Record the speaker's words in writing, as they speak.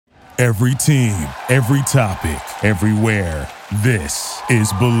Every team, every topic, everywhere. This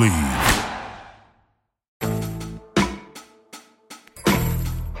is Believe.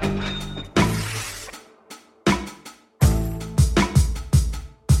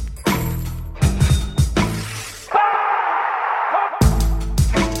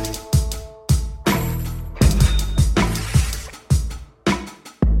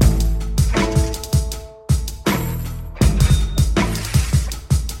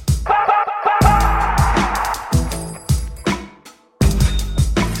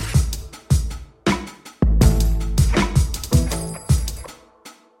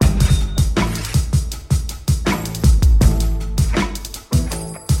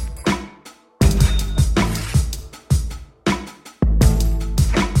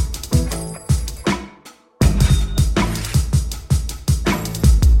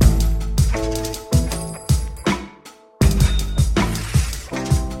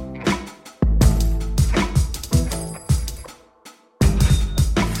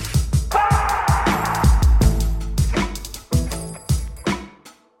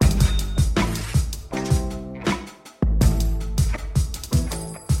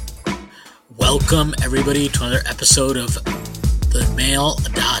 Welcome, everybody, to another episode of the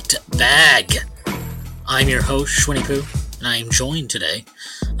Mail.bag. I'm your host, Schwinny Poo, and I am joined today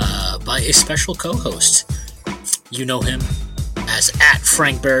by a special co-host. You know him as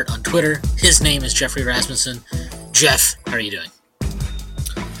 @Frank Barrett on Twitter. His name is Geoffrey Rasmussen. Jeff, how are you doing?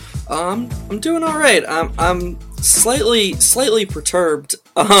 I'm doing all right. I'm slightly perturbed.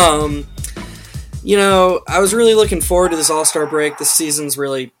 I was really looking forward to this All-Star break. This season's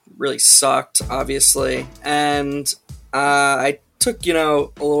really sucked, obviously, and I took a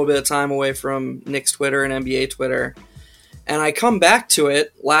little bit of time away from Knicks Twitter and NBA Twitter, and I come back to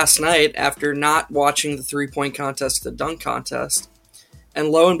it last night after not watching the 3-point contest, the dunk contest, and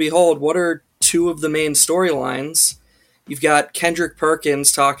lo and behold, what are two of the main storylines? You've got Kendrick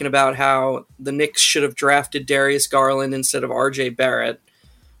Perkins talking about how the Knicks should have drafted Darius Garland instead of RJ Barrett,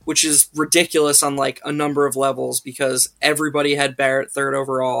 which is ridiculous on like a number of levels because everybody had Barrett third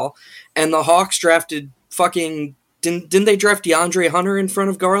overall, and the Hawks drafted didn't they draft DeAndre Hunter in front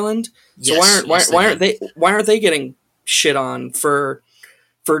of Garland? Yes, so why aren't they getting shit on for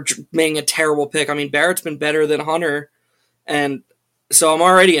making a terrible pick? I mean, Barrett's been better than Hunter, and so I'm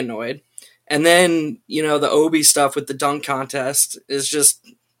already annoyed. And then the Obi stuff with the dunk contest is just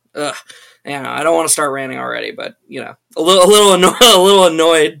ugh. I don't want to start ranting already, but a little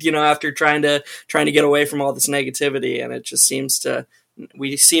annoyed, after trying to get away from all this negativity, and it just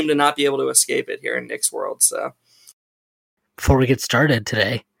we seem to not be able to escape it here in Knicks world. So, before we get started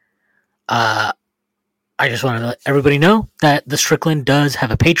today, I just want to let everybody know that the Strickland does have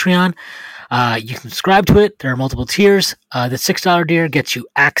a Patreon. You can subscribe to it. There are multiple tiers. The $6 tier gets you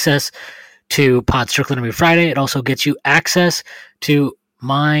access to Pod Strickland every Friday. It also gets you access to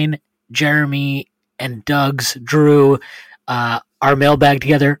mine, Jeremy, and Doug's, Drew, our mailbag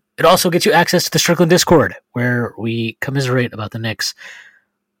together. It also gets you access to the Strickland Discord, where we commiserate about the Knicks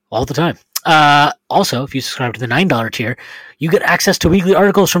all the time. Also, if you subscribe to the $9 tier, you get access to weekly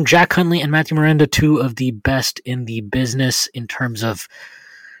articles from Jack Huntley and Matthew Miranda, two of the best in the business in terms of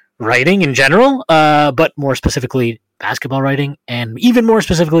writing in general, but more specifically basketball writing, and even more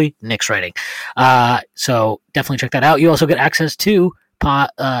specifically Knicks writing. So definitely check that out. You also get access to my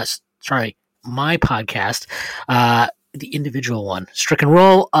podcast, the individual one, Strick and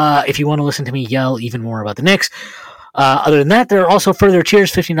Roll, if you want to listen to me yell even more about the Knicks. Other than that, there are also further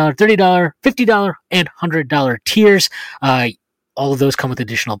tiers, $15, $30, $50, and $100 tiers. All of those come with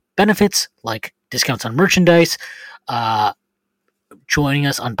additional benefits, like discounts on merchandise, joining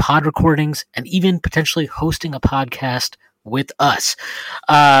us on pod recordings, and even potentially hosting a podcast with us.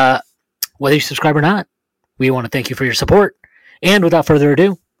 Whether you subscribe or not, we want to thank you for your support. And without further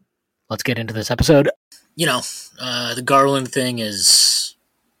ado, let's get into this episode. The Garland thing is,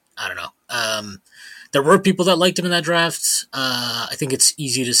 I don't know. There were people that liked him in that draft. I think it's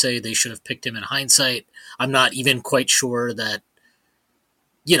easy to say they should have picked him in hindsight. I'm not even quite sure that,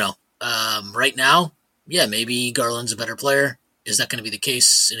 right now, maybe Garland's a better player. Is that going to be the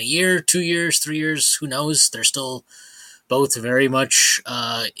case in a year, 2 years, 3 years? Who knows? They're still both very much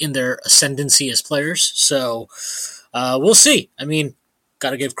in their ascendancy as players. So we'll see. I mean,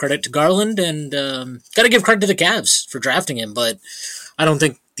 got to give credit to Garland and got to give credit to the Cavs for drafting him, but I don't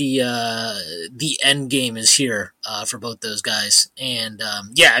think the end game is here for both those guys. And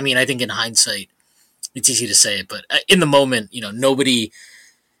I think in hindsight, it's easy to say it, but in the moment, nobody,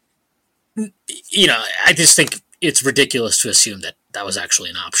 I just think it's ridiculous to assume that that was actually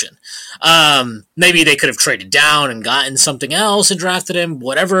an option. Maybe they could have traded down and gotten something else and drafted him,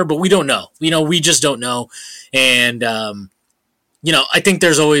 whatever, but we don't know. We just don't know. And, I think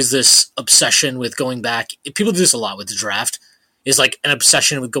there's always this obsession with going back. People do this a lot with the draft, is like an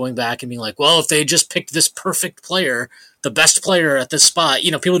obsession with going back and being like, well, if they just picked this perfect player, the best player at this spot,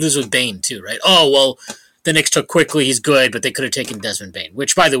 people do this with Bane too, right? Oh, well, the Knicks took quickly, he's good, but they could have taken Desmond Bane,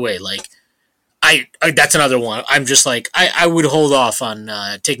 which, by the way, like, I that's another one. I'm just like, I would hold off on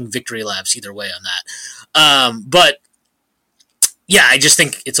taking victory laps either way on that. But yeah, I just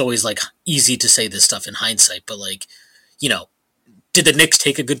think it's always like easy to say this stuff in hindsight. But like, did the Knicks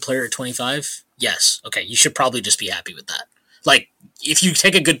take a good player at 25? Yes. Okay, you should probably just be happy with that. Like, if you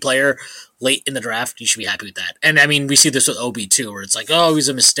take a good player late in the draft, you should be happy with that. And I mean, we see this with OB too, where it's like, oh, he's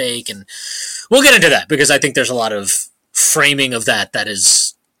a mistake, and we'll get into that because I think there's a lot of framing of that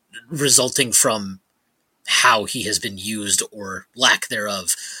is resulting from how he has been used or lack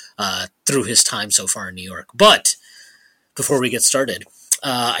thereof through his time so far in New York. But before we get started,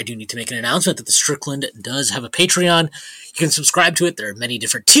 I do need to make an announcement that the Strickland does have a Patreon. You can subscribe to it. There are many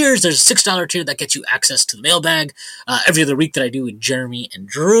different tiers. There's a $6 tier that gets you access to the mailbag every other week that I do with Jeremy and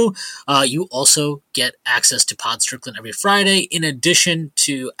Drew. You also get access to Pod Strickland every Friday, in addition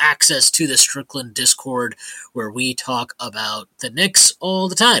to access to the Strickland Discord, where we talk about the Knicks all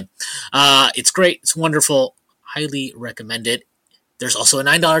the time. It's great. It's wonderful. Highly recommend it. There's also a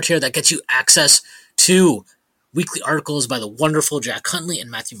 $9 tier that gets you access to weekly articles by the wonderful Jack Huntley and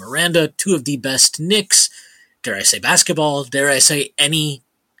Matthew Miranda, two of the best Knicks, dare I say basketball, dare I say any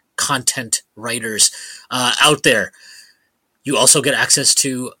content writers out there. You also get access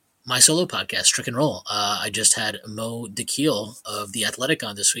to my solo podcast, Trick and Roll. I just had Mo DeKeel of The Athletic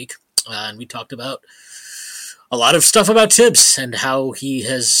on this week, and we talked about a lot of stuff about Tibbs and how he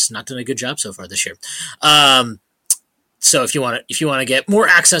has not done a good job so far this year. So if you want to get more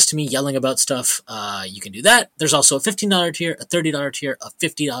access to me yelling about stuff, you can do that. There's also a $15 tier, a $30 tier, a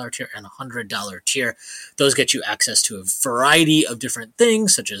 $50 tier, and a $100 tier. Those get you access to a variety of different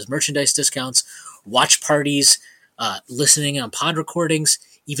things, such as merchandise discounts, watch parties, listening on pod recordings,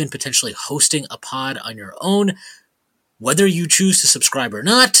 even potentially hosting a pod on your own. Whether you choose to subscribe or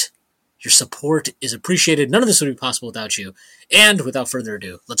not, your support is appreciated. None of this would be possible without you. And without further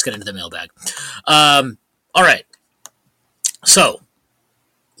ado, let's get into the mailbag. All right. So,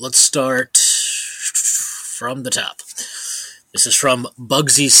 let's start from the top. This is from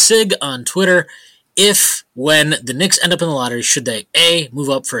Bugsy Sig on Twitter. If, when the Knicks end up in the lottery, should they A,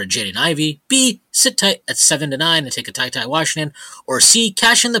 move up for a Jaden Ivey, B, sit tight at 7-9 and take a Ty Washington, or C,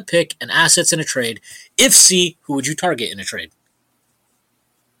 cash in the pick and assets in a trade? If C, who would you target in a trade?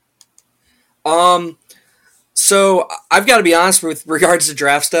 So I've got to be honest with regards to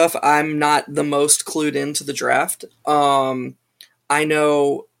draft stuff. I'm not the most clued into the draft. I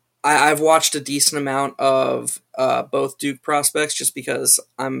know I've watched a decent amount of both Duke prospects just because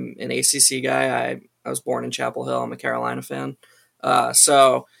I'm an ACC guy. I was born in Chapel Hill. I'm a Carolina fan.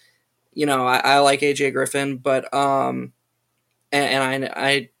 So, I like AJ Griffin, but and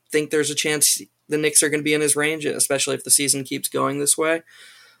I think there's a chance the Knicks are going to be in his range, especially if the season keeps going this way.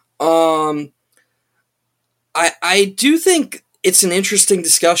 I do think it's an interesting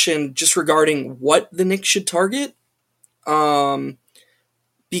discussion just regarding what the Knicks should target.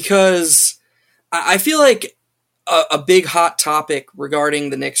 Because I feel like a big hot topic regarding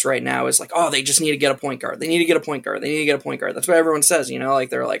the Knicks right now is like, oh, they just need to get a point guard. They need to get a point guard. They need to get a point guard. That's what everyone says, like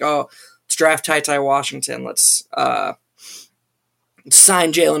they're like, oh, let's draft Ty Washington. Let's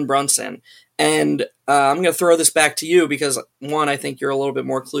sign Jalen Brunson. And I'm going to throw this back to you because, one, I think you're a little bit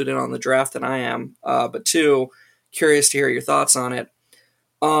more clued in on the draft than I am. But two, curious to hear your thoughts on it.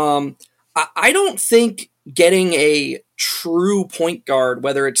 I don't think getting a true point guard,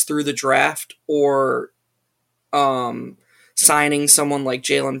 whether it's through the draft or signing someone like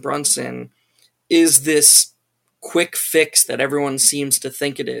Jalen Brunson, is this quick fix that everyone seems to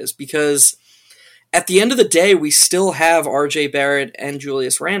think it is. Because at the end of the day, we still have RJ Barrett and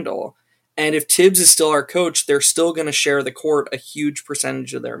Julius Randle. And if Tibbs is still our coach, they're still going to share the court a huge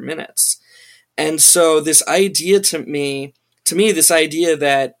percentage of their minutes. And so this idea to me, this idea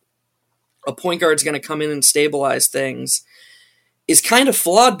that a point guard is going to come in and stabilize things is kind of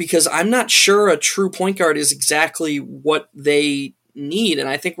flawed because I'm not sure a true point guard is exactly what they need. And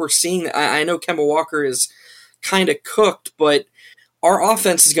I think we're seeing that. I know Kemba Walker is kind of cooked, but our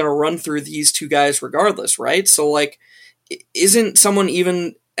offense is going to run through these two guys regardless, right? So, like, isn't someone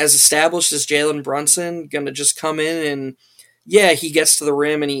even as established as Jalen Brunson going to just come in and, yeah, he gets to the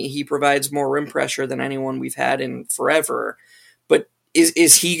rim and he provides more rim pressure than anyone we've had in forever. But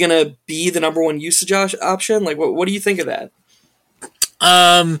is he going to be the number one usage option? Like, what do you think of that?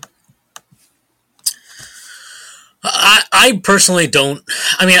 I personally don't.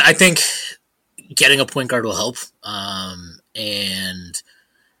 I mean, I think getting a point guard will help. And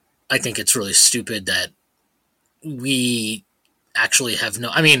I think it's really stupid that we actually have no.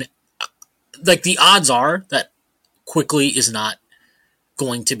 I mean, like the odds are that Quickly is not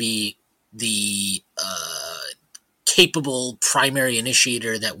going to be the capable primary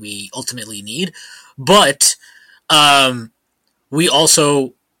initiator that we ultimately need, but we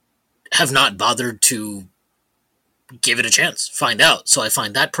also have not bothered to give it a chance, find out. So I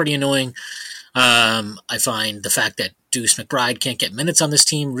find that pretty annoying. I find the fact that Deuce McBride can't get minutes on this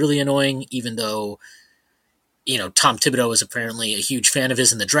team really annoying, even though, you know, Tom Thibodeau is apparently a huge fan of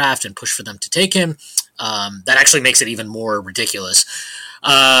his in the draft and pushed for them to take him. That actually makes it even more ridiculous.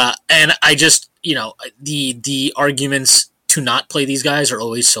 And I just, you know, the arguments to not play these guys are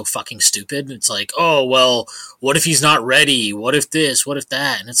always so fucking stupid. It's like, oh, well, what if he's not ready? What if this? What if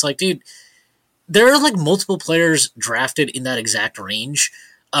that? And it's like, dude, there are like multiple players drafted in that exact range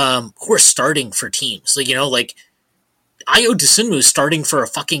who are starting for teams. Like, you know, like Ayo Dosunmu is starting for a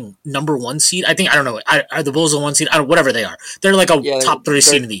fucking number 1 seed. I don't know. Are the Bulls a 1 seed? Whatever they are. They're like a top 3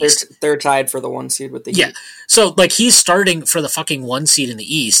 seed in the East. They're tied for the 1 seed with the Heat. Yeah. So, like, he's starting for the fucking 1 seed in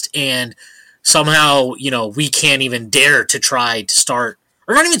the East, and somehow, you know, we can't even dare to try to start,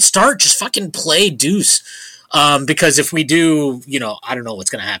 or not even start, just fucking play Deuce. Because if we do, you know, I don't know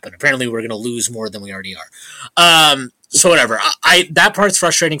what's going to happen. Apparently we're going to lose more than we already are. So whatever. That part's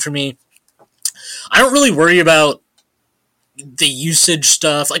frustrating for me. I don't really worry about the usage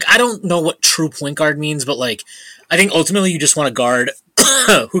stuff. Like, I don't know what true point guard means, but like, I think ultimately you just want a guard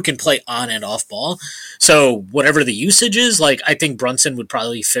who can play on and off ball. So whatever the usage is, like, I think Brunson would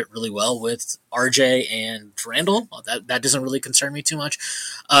probably fit really well with RJ and Randall. That doesn't really concern me too much.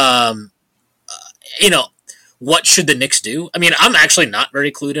 You know, what should the Knicks do? I mean, I'm actually not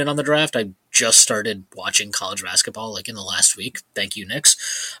very clued in on the draft. I just started watching college basketball like in the last week. Thank you,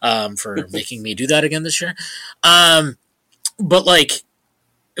 Knicks, for making me do that again this year. But like,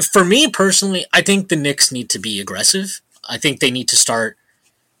 for me personally, I think the Knicks need to be aggressive. I think they need to start.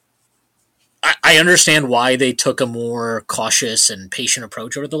 I understand why they took a more cautious and patient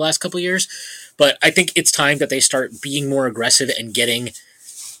approach over the last couple of years, but I think it's time that they start being more aggressive and getting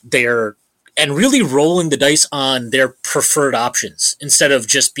their, and really rolling the dice on their preferred options instead of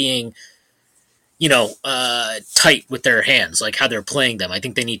just being, you know, tight with their hands, like how they're playing them. I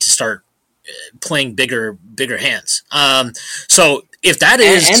think they need to start playing bigger hands. So if that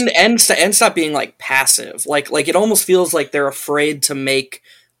is and stop being like passive, like it almost feels like they're afraid to make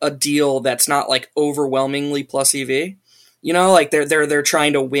a deal that's not like overwhelmingly plus EV. You know, like they're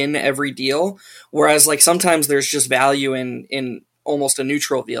trying to win every deal, whereas like sometimes there's just value in almost a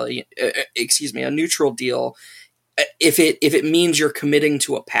neutral deal. A neutral deal if it means you're committing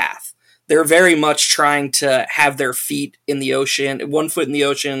to a path. They're very much trying to have their feet in the ocean, 1 foot in the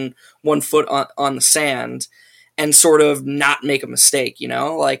ocean, 1 foot on the sand, and sort of not make a mistake, you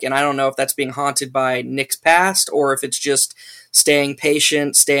know? Like, and I don't know if that's being haunted by Knicks past or if it's just staying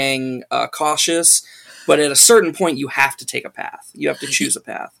patient, staying cautious. But at a certain point, you have to take a path. You have to choose a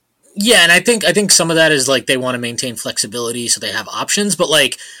path. Yeah, and I think some of that is like they want to maintain flexibility so they have options. But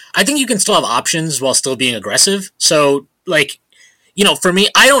like, I think you can still have options while still being aggressive. So like, you know, for me,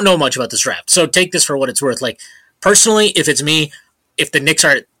 I don't know much about this draft, so take this for what it's worth. Like, personally, if it's me, if the Knicks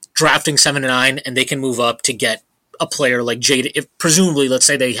are drafting 7 and 9 and they can move up to get a player like Jaden, if presumably, let's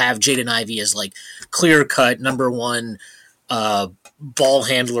say they have Jaden Ivey as like clear-cut number 1 ball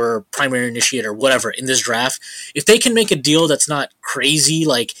handler, primary initiator, whatever in this draft, if they can make a deal that's not crazy,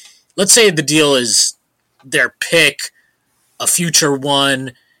 like let's say the deal is their pick, a future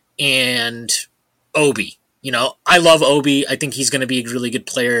one, and Obi. You know, I love Obi. I think he's going to be a really good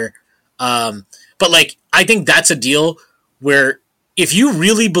player. But, like, I think that's a deal where if you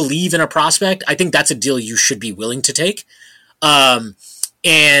really believe in a prospect, I think that's a deal you should be willing to take.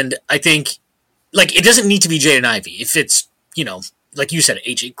 And I think, like, it doesn't need to be Jaden Ivey. If it's, you know, like you said,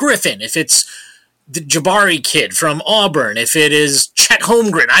 AJ Griffin, if it's the Jabari kid from Auburn, if it is Chet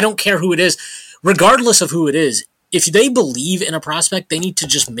Holmgren, I don't care who it is. Regardless of who it is, if they believe in a prospect, they need to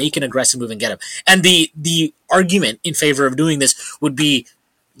just make an aggressive move and get him. And the argument in favor of doing this would be,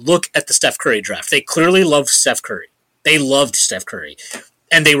 look at the Steph Curry draft. They clearly loved Steph Curry. They loved Steph Curry.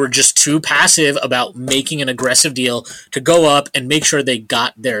 And they were just too passive about making an aggressive deal to go up and make sure they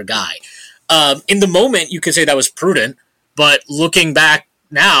got their guy. In the moment, you could say that was prudent, but looking back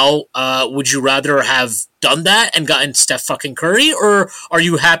now, would you rather have done that and gotten Steph fucking Curry, or are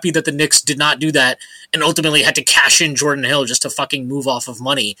you happy that the Knicks did not do that and ultimately had to cash in Jordan Hill just to fucking move off of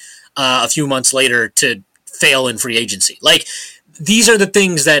money a few months later to fail in free agency? Like, these are the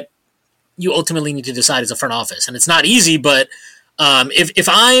things that you ultimately need to decide as a front office, and it's not easy. But if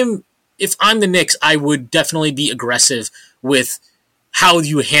I'm the Knicks, I would definitely be aggressive with how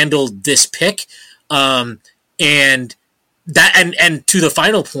you handled this pick, and that and to the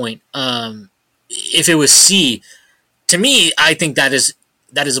final point, if it was C, to me, I think that is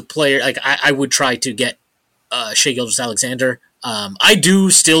a player like I would try to get Shai Gilgeous-Alexander. I do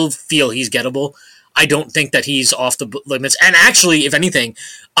still feel he's gettable. I don't think that he's off the limits. And actually, if anything,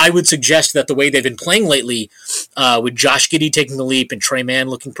 I would suggest that the way they've been playing lately, with Josh Giddey taking the leap and Trey Mann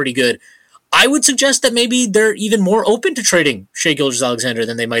looking pretty good, I would suggest that maybe they're even more open to trading Shai Gilgeous-Alexander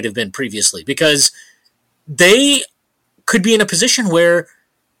than they might have been previously, because they could be in a position where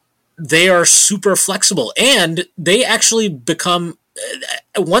they are super flexible, and they actually become,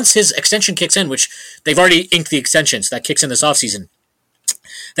 once his extension kicks in, which they've already inked the extension, so that kicks in this offseason,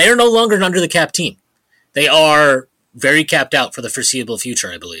 they are no longer an under-the-cap team. They are very capped out for the foreseeable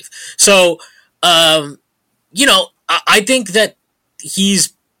future, I believe. So, I think that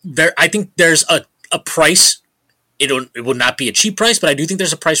he's there. I think there's a price. It would not be a cheap price, but I do think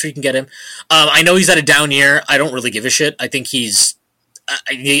there's a price where you can get him. I know he's at a down year. I don't really give a shit. I think he's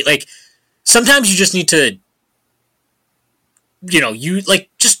sometimes you just need to, like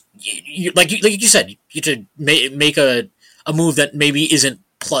you said, you should make a move that maybe isn't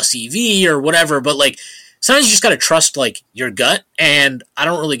plus EV or whatever, but like sometimes you just gotta trust like your gut, and I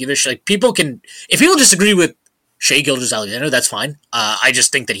don't really give a shit. Like if people disagree with Shai Gilgeous-Alexander, that's fine. I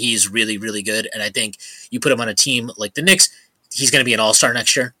just think that he's really, really good, and I think you put him on a team like the Knicks, he's gonna be an all-star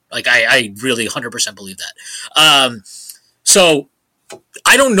next year. Like I really 100% believe that. So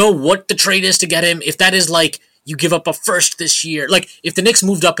I don't know what the trade is to get him. If that is like you give up a first this year, like if the Knicks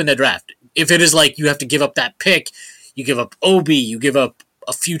moved up in the draft, if it is like you have to give up that pick, you give up Obi, you give up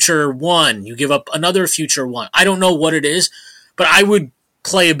a future one, you give up another future one. I don't know what it is, but I would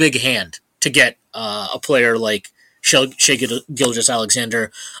play a big hand to get a player like Shai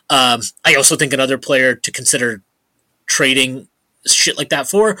Gilgeous-Alexander. I also think another player to consider trading shit like that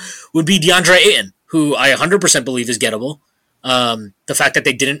for would be DeAndre Ayton, who I 100% believe is gettable. The fact that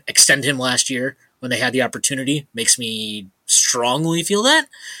they didn't extend him last year when they had the opportunity makes me strongly feel that.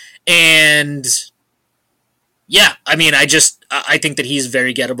 And yeah, I mean, I think that he's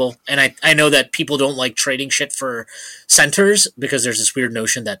very gettable. And I know that people don't like trading shit for centers because there's this weird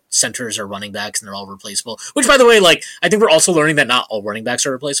notion that centers are running backs and they're all replaceable. Which, by the way, like, I think we're also learning that not all running backs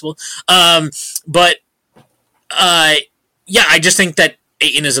are replaceable. Yeah, I just think that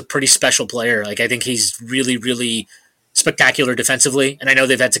Ayton is a pretty special player. Like, I think he's really, really spectacular defensively. And I know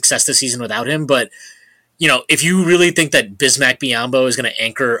they've had success this season without him, but if you really think that Bismack Biyombo is going to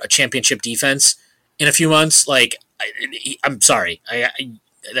anchor a championship defense in a few months, like, I'm sorry. I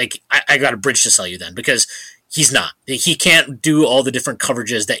got a bridge to sell you then, because he's not. He can't do all the different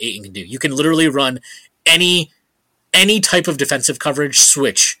coverages that Ayton can do. You can literally run any type of defensive coverage,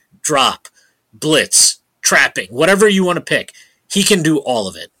 switch, drop, blitz, trapping, whatever you want to pick. He can do all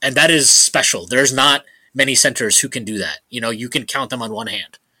of it, and that is special. There's not many centers who can do that. You can count them on one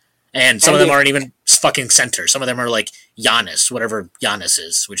hand. And some of them aren't even fucking centers. Some of them are like Giannis, whatever Giannis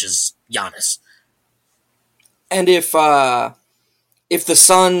is, which is Giannis. And if the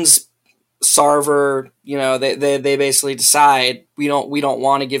Suns, Sarver, they basically decide we don't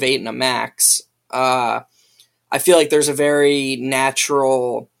want to give Ayton a max, I feel like there's a very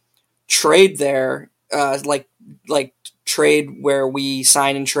natural trade there, like trade where we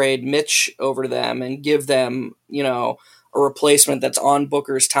sign and trade Mitch over to them and give them, a replacement that's on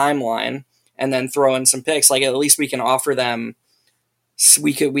Booker's timeline, and then throw in some picks. Like, at least we can offer them.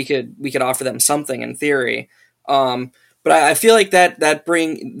 We could offer them something in theory. But I feel like that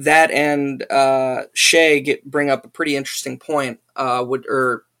and Shai bring up a pretty interesting point,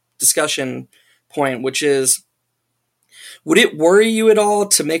 or discussion point, which is, would it worry you at all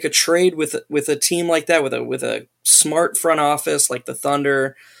to make a trade with a team like that, with a smart front office like the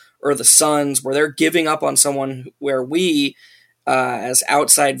Thunder or the Suns, where they're giving up on someone where we, as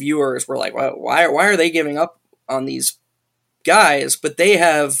outside viewers, were like, well, why are they giving up on these guys? But they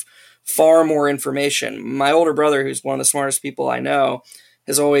have far more information. My older brother, who's one of the smartest people I know,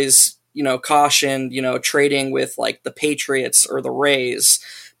 has always, cautioned, trading with like the Patriots or the Rays,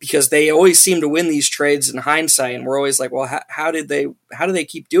 because they always seem to win these trades in hindsight. And we're always like, well, how do they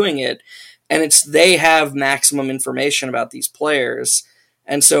keep doing it? And they have maximum information about these players.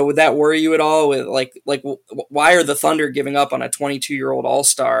 And so would that worry you at all, with like why are the Thunder giving up on a 22-year-old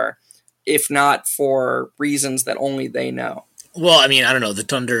all-star, if not for reasons that only they know? Well, I mean, I don't know. The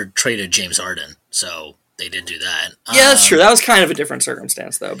Thunder traded James Harden, so they did do that. Yeah, that's true. That was kind of a different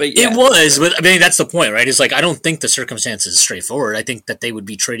circumstance, though. But yeah. It was, but I mean, that's the point, right? It's like, I don't think the circumstance is straightforward. I think that they would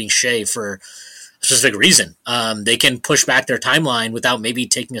be trading Shea for a specific reason. They can push back their timeline without maybe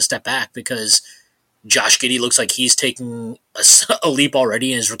taking a step back, because Josh Giddey looks like he's taking a leap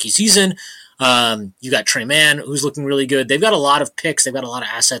already in his rookie season. You got Trey Mann, who's looking really good. They've got a lot of picks. They've got a lot of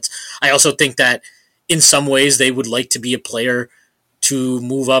assets. I also think that in some ways they would like to be a player to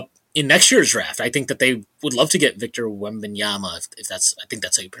move up in next year's draft. I think that they would love to get Victor Wembanyama, if that's, I think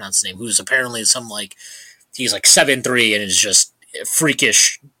that's how you pronounce the name, who's apparently he's like 7'3" and is just a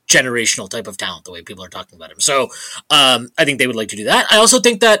freakish generational type of talent, the way people are talking about him. So I think they would like to do that. I also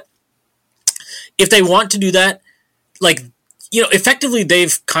think that if they want to do that, like, effectively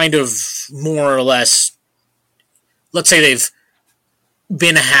they've kind of more or less, let's say they've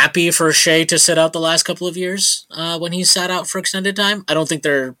been happy for Shea to sit out the last couple of years when he sat out for extended time. I don't think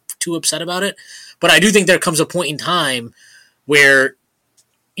they're too upset about it, but I do think there comes a point in time where,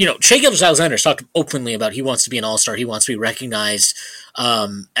 Shea Gilgeous-Alexander's talked openly about he wants to be an all-star. He wants to be recognized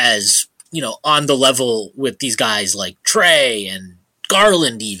as, on the level with these guys like Trey and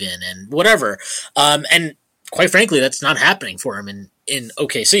Garland even, and whatever. And quite frankly, that's not happening for him in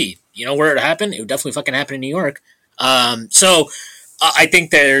OKC. Where it happened? It would definitely fucking happen in New York. So I think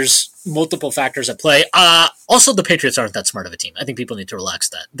there's multiple factors at play. Also, the Patriots aren't that smart of a team. I think people need to relax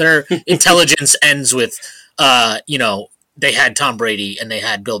that. Their intelligence ends with, they had Tom Brady and they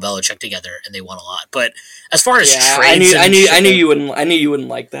had Bill Belichick together and they won a lot. But as far as trades, I knew you wouldn't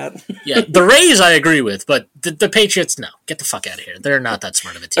like that. Yeah, the Rays I agree with, but the Patriots, no, get the fuck out of here. They're not that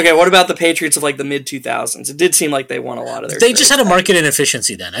smart of a team. Okay, what about the Patriots of like the mid 2000s? It did seem like they won a lot of their. They just had a market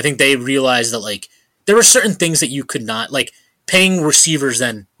inefficiency then. I think they realized that like there were certain things that you could not like. Paying receivers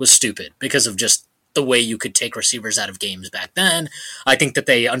then was stupid because of just the way you could take receivers out of games back then. I think that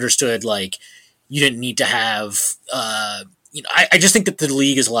they understood like you didn't need to have. I just think that the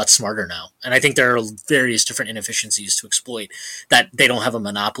league is a lot smarter now, and I think there are various different inefficiencies to exploit that they don't have a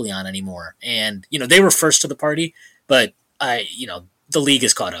monopoly on anymore. And they were first to the party, but the league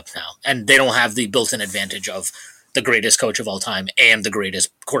is caught up now, and they don't have the built-in advantage of the greatest coach of all time and the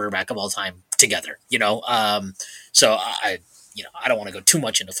greatest quarterback of all time together. So I don't want to go too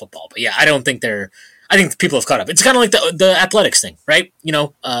much into football, but yeah, I think people have caught up. It's kind of like the athletics thing, right?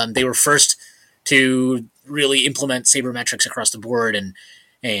 They were first to really implement sabermetrics across the board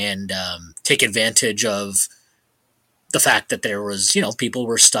and take advantage of the fact that there was, people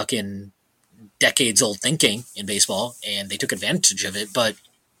were stuck in decades old thinking in baseball and they took advantage of it. But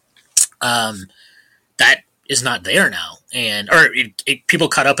that is not there now. People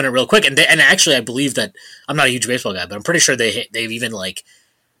caught up in it real quick. And actually, I believe that I'm not a huge baseball guy, but I'm pretty sure they've even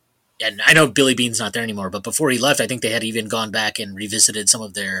and I know Billy Bean's not there anymore, but before he left, I think they had even gone back and revisited some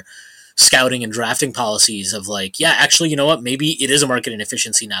of their scouting and drafting policies of actually, you know what? Maybe it is a market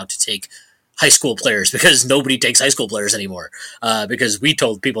inefficiency now to take high school players because nobody takes high school players anymore because we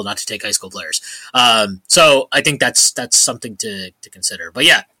told people not to take high school players. So I think that's something to consider. But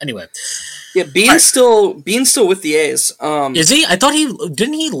yeah, anyway. Yeah, Bean's still with the A's. Is he? I thought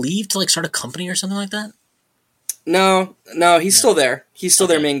didn't he leave to start a company or something like that? No, he's still there. He's still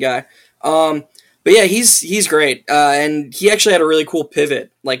their main guy. But yeah, he's great. And he actually had a really cool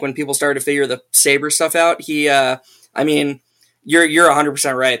pivot. Like when people started to figure the Sabre stuff out, you're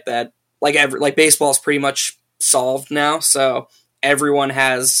 100% right that baseball is pretty much solved now. So everyone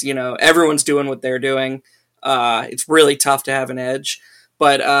has, everyone's doing what they're doing. It's really tough to have an edge.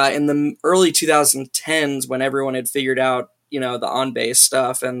 But in the early 2010s, when everyone had figured out, the on-base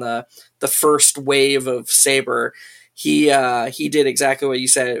stuff and the first wave of Sabre, he did exactly what you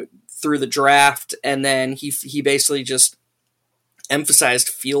said through the draft, and then he basically just emphasized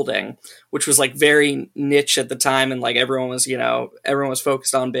fielding, which was very niche at the time, and everyone was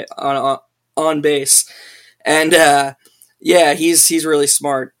focused on base, and he's really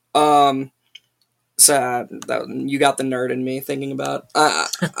smart. So you got the nerd in me thinking about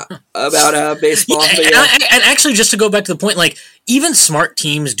baseball. And actually, just to go back to the point, even smart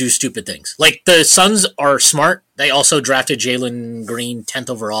teams do stupid things. The Suns are smart. They also drafted Jalen Green 10th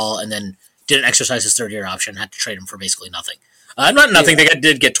overall, and then didn't exercise his third-year option. Had to trade him for basically nothing. Not nothing. Yeah. They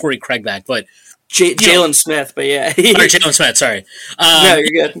did get Torrey Craig back, but Jalen Smith. But yeah, Jalen Smith. Sorry. No,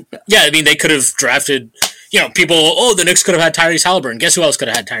 you're good. Yeah, they could have drafted. People, the Knicks could have had Tyrese Halliburton. Guess who else could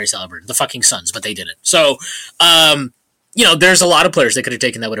have had Tyrese Halliburton? The fucking Suns, but they didn't. So, there's a lot of players they could have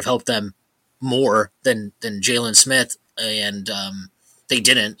taken that would have helped them more than Jalen Smith, and they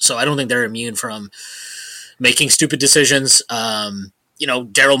didn't. So I don't think they're immune from making stupid decisions.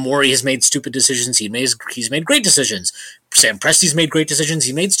 Daryl Morey has made stupid decisions. He's made great decisions. Sam Presti's made great decisions.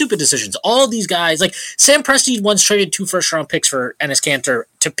 He made stupid decisions. All these guys, like Sam Presti once traded 2 first-round picks for Enes Kanter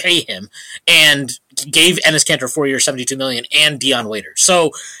to pay him and gave Enes Kanter 4 years, $72 million and Dion Waiters.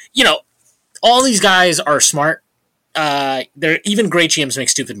 So, all these guys are smart. They're even great GMs make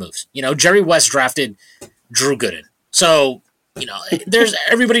stupid moves. Jerry West drafted Drew Gooden. So,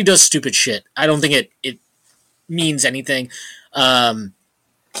 everybody does stupid shit. I don't think it means anything.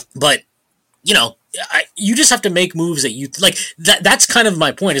 But you just have to make moves that you like. That's kind of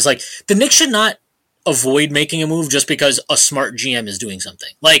my point. Is like the Knicks should not avoid making a move just because a smart GM is doing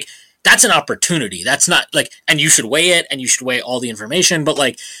something. Like that's an opportunity. That's not like, and you should weigh it and you should weigh all the information. But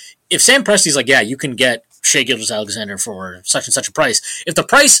like, if Sam Presti's like, yeah, you can get Shai Gilgeous-Alexander for such and such a price. If the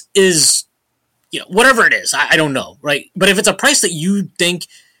price is, whatever it is, I don't know, right? But if it's a price that you think,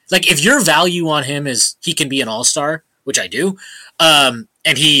 like, if your value on him is he can be an all-star, which I do,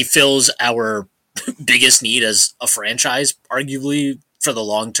 and he fills our biggest need as a franchise, arguably for the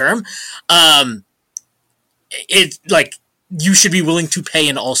long term, it like you should be willing to pay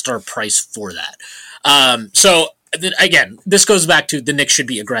an all-star price for that. So again, this goes back to the Knicks should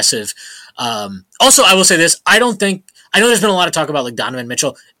be aggressive. Also, I will say this: I know there's been a lot of talk about like Donovan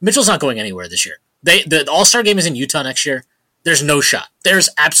Mitchell. Mitchell's not going anywhere this year. The All-Star game is in Utah next year. There's no shot. There's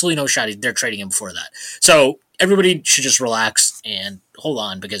absolutely no shot. They're trading him before that. So everybody should just relax and hold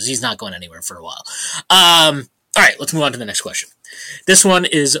on because he's not going anywhere for a while. All right, let's move on to the next question. This one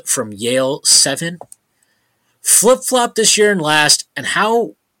is from Yale 7. Flip-flop this year and last, and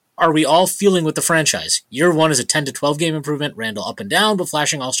how are we all feeling with the franchise? Year 1 is a 10 to 12 game improvement, Randall up and down, but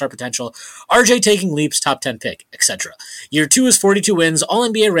flashing all-star potential, RJ taking leaps, top 10 pick, etc. Year 2 is 42 wins,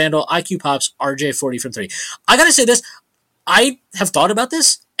 All-NBA Randall, IQ pops, RJ 40 from 3. I gotta say this, I have thought about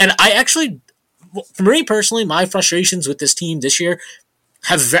this, and I actually, for me personally, my frustrations with this team this year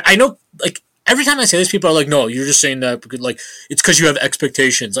I know, like, every time I say this, people are like, no, you're just saying that because, like, it's because you have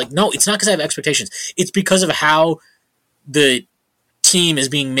expectations. Like, no, it's not because I have expectations. It's because of how the team is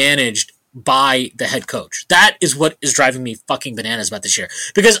being managed by the head coach. That is what is driving me fucking bananas about this year.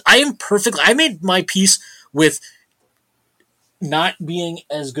 Because I made my peace with not being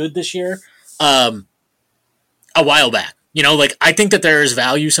as good this year a while back. Like, I think that there is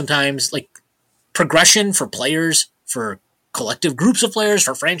value sometimes, like, progression for players, for collective groups of players,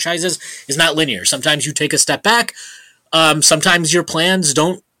 for franchises, is not linear. Sometimes you take a step back. Sometimes your plans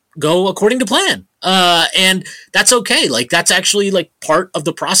don't go according to plan. And that's okay. Like, that's actually, like, part of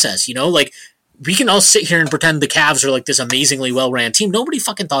the process, Like, we can all sit here and pretend the Cavs are, like, this amazingly well-ran team. Nobody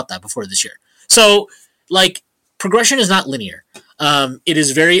fucking thought that before this year. So, like, progression is not linear. It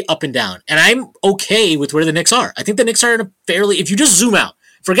is very up and down. And I'm okay with where the Knicks are. I think the Knicks are in a fairly... If you just zoom out,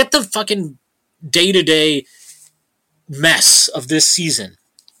 forget the fucking day-to-day mess of this season.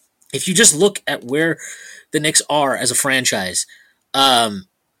 If you just look at where the Knicks are as a franchise, they're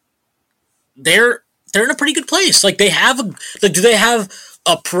in a pretty good place. Like, do they have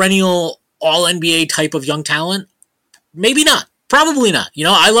a perennial All-NBA type of young talent? Maybe not. Probably not.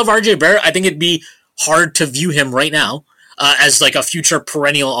 I love RJ Barrett. I think it'd be hard to view him right now as like a future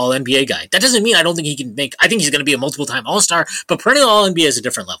perennial All-NBA guy. That doesn't mean I don't think he can I think he's going to be a multiple-time All-Star, but perennial All-NBA is a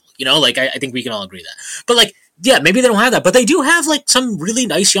different level. Like, I think we can all agree that. But, like, yeah, maybe they don't have that, but they do have, like, some really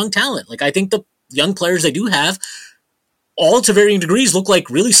nice young talent. Like, I think the young players they do have, all to varying degrees, look like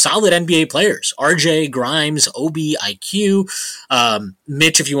really solid NBA players. RJ, Grimes, Obi, IQ,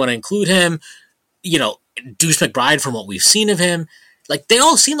 Mitch, if you want to include him, Deuce McBride from what we've seen of him. Like, they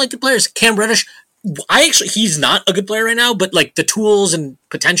all seem like good players. Cam Reddish, he's not a good player right now, but, like, the tools and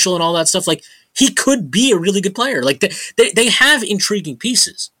potential and all that stuff, like, he could be a really good player. Like, they have intriguing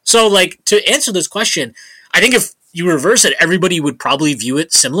pieces. So, like, to answer this question, I think if you reverse it, everybody would probably view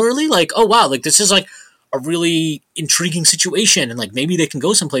it similarly. Like, oh, wow, like, this is, like, a really intriguing situation, and, like, maybe they can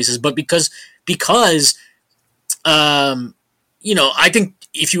go some places. But because I think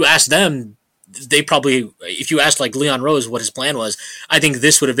if you ask them, they probably, if you asked, like, Leon Rose what his plan was, I think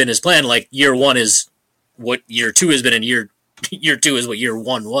this would have been his plan. Like, year 1 is what year 2 has been, and year 2 is what year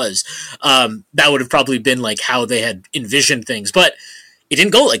 1 was. That would have probably been, like, how they had envisioned things. But it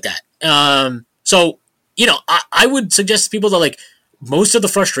didn't go like that. So, I would suggest to people that, like, most of the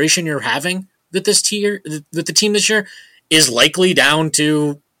frustration you're having with the team this year is likely down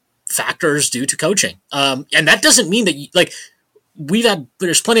to factors due to coaching. And that doesn't mean that,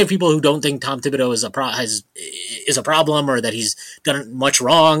 there's plenty of people who don't think Tom Thibodeau is a problem or that he's done much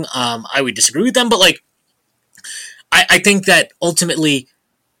wrong. I would disagree with them, but, like, I think that ultimately,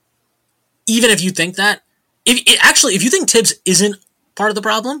 even if you think that, if you think Tibbs isn't part of the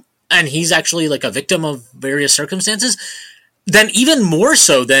problem, and he's actually, like, a victim of various circumstances, then even more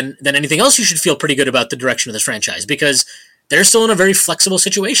so than anything else, you should feel pretty good about the direction of this franchise because they're still in a very flexible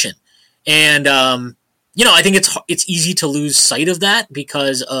situation. And, I think it's easy to lose sight of that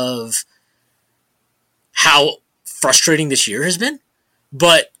because of how frustrating this year has been.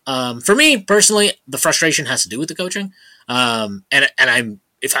 But for me personally, the frustration has to do with the coaching. And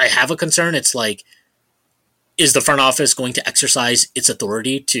if I have a concern, it's like, is the front office going to exercise its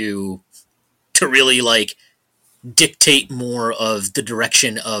authority to really like dictate more of the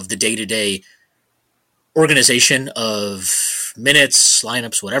direction of the day-to-day organization of minutes,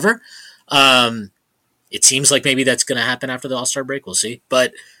 lineups, whatever? It seems like maybe that's going to happen after the All-Star break. We'll see.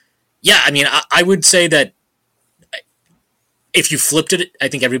 But yeah, I mean, I would say that if you flipped it, I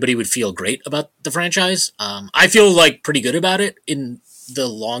think everybody would feel great about the franchise. I feel like pretty good about it in the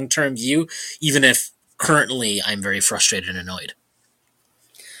long-term view, even if currently I'm very frustrated and annoyed.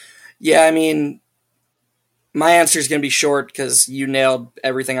 Yeah, I mean, my answer is going to be short because you nailed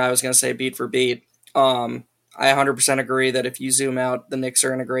everything I was going to say beat for beat. I 100% agree that if you zoom out, the Knicks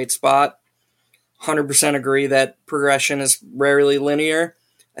are in a great spot. 100% agree that progression is rarely linear.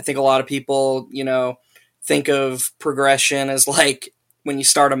 I think a lot of people, think of progression as like when you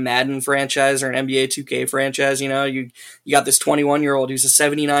start a Madden franchise or an NBA 2K franchise, you got this 21-year-old who's a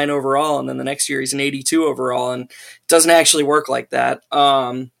 79 overall, and then the next year he's an 82 overall, and it doesn't actually work like that.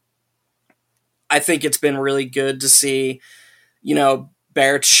 I think it's been really good to see,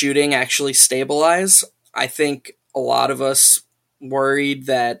 Barrett's shooting actually stabilize. I think a lot of us worried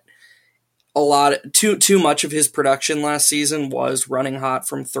that too much of his production last season was running hot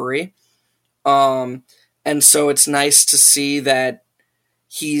from three. And so it's nice to see that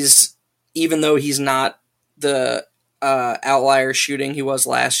even though he's not the outlier shooting he was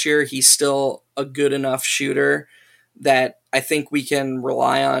last year, he's still a good enough shooter that I think we can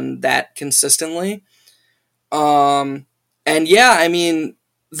rely on that consistently. And yeah, I mean,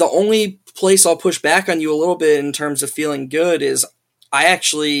 the only place I'll push back on you a little bit in terms of feeling good is I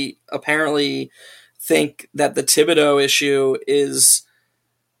actually apparently think that the Thibodeau issue is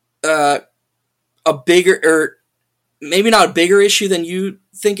a bigger, or maybe not a bigger issue than you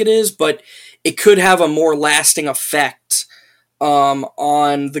think it is, but it could have a more lasting effect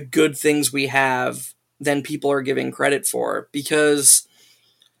on the good things we have than people are giving credit for. Because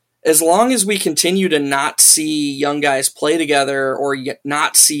as long as we continue to not see young guys play together or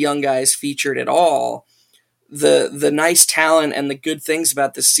not see young guys featured at all, the nice talent and the good things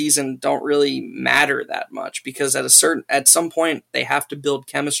about this season don't really matter that much, because at some point they have to build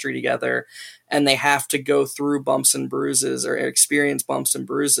chemistry together and they have to go through bumps and bruises or experience bumps and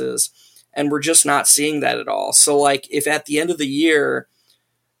bruises. And we're just not seeing that at all. So like if at the end of the year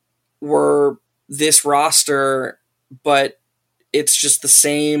we're this roster, but it's just the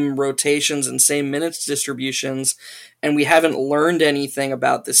same rotations and same minutes distributions, and we haven't learned anything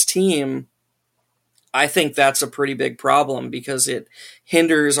about this team, I think that's a pretty big problem, because it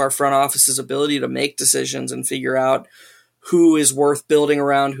hinders our front office's ability to make decisions and figure out who is worth building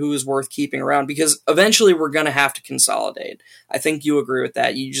around, who is worth keeping around, because eventually we're going to have to consolidate. I think you agree with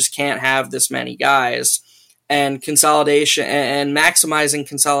that. You just can't have this many guys, and consolidation and maximizing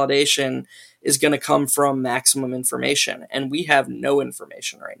consolidation is going to come from maximum information, and we have no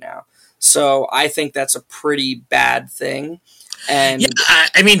information right now. So I think that's a pretty bad thing. And yeah,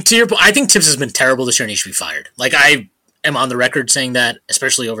 I mean, to your point, I think Tibbs has been terrible this year and he should be fired. Like, I am on the record saying that,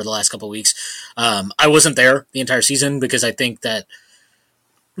 especially over the last couple of weeks. I wasn't there the entire season because I think that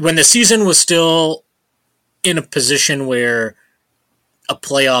when the season was still in a position where a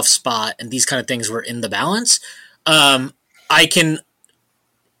playoff spot and these kind of things were in the balance, I can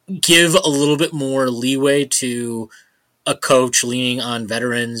give a little bit more leeway to a coach leaning on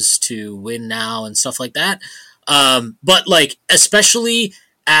veterans to win now and stuff like that. But like, especially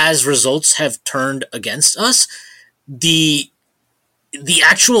as results have turned against us, the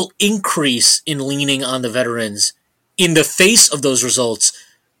actual increase in leaning on the veterans in the face of those results,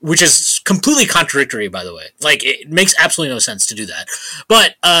 which is completely contradictory, by the way, like it makes absolutely no sense to do that.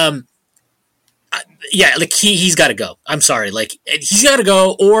 But, yeah, like he's got to go. I'm sorry. Like he's got to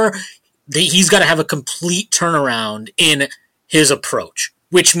go, or he's got to have a complete turnaround in his approach,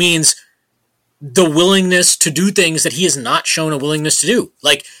 which means the willingness to do things that he has not shown a willingness to do.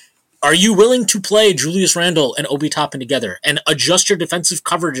 Like, are you willing to play Julius Randle and Obi Toppin together and adjust your defensive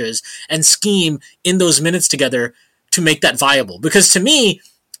coverages and scheme in those minutes together to make that viable? Because to me,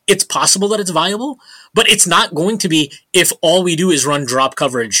 it's possible that it's viable, but it's not going to be if all we do is run drop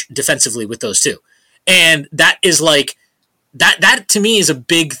coverage defensively with those two. And that is like, that to me is a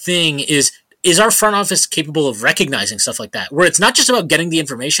big thing, is is our front office capable of recognizing stuff like that, where it's not just about getting the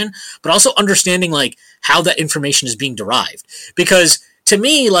information, but also understanding like how that information is being derived? Because to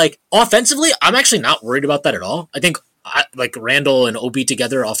me, like offensively, I'm actually not worried about that at all. I think like Randall and OB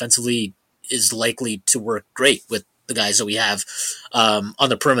together offensively is likely to work great with the guys that we have on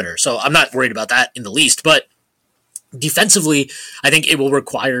the perimeter. So I'm not worried about that in the least. But defensively, I think it will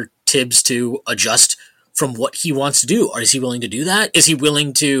require Tibbs to adjust from what he wants to do. Or is he willing to do that? Is he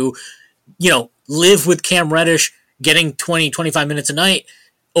willing to, live with Cam Reddish getting 20, 25 minutes a night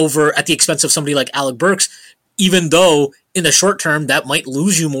over at the expense of somebody like Alec Burks, even though in the short term that might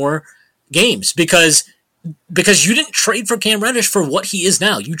lose you more games because you didn't trade for Cam Reddish for what he is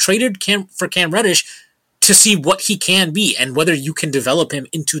now. You traded for Cam Reddish to see what he can be and whether you can develop him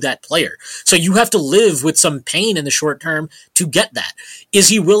into that player. So you have to live with some pain in the short term to get that. Is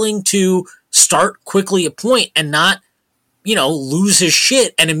he willing to start quickly a point and not, lose his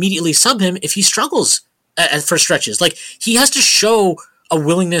shit and immediately sub him if he struggles for stretches? Like, he has to show a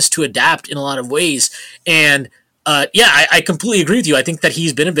willingness to adapt in a lot of ways. And I completely agree with you. I think that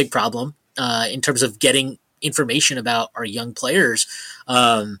he's been a big problem in terms of getting information about our young players.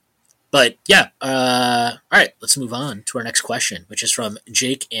 But yeah, all right, let's move on to our next question, which is from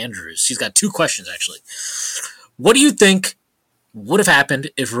Jake Andrews. He's got two questions, actually. What do you think would have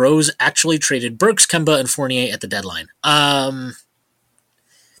happened if Rose actually traded Burks, Kemba, and Fournier at the deadline?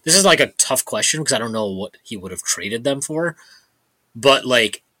 This is like a tough question because I don't know what he would have traded them for. But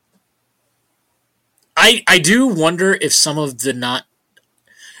like, I do wonder if some of the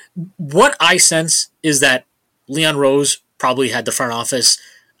what I sense is that Leon Rose probably had the front office.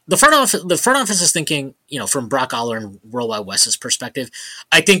 The front office is thinking, from Brock Aller and Worldwide West's perspective,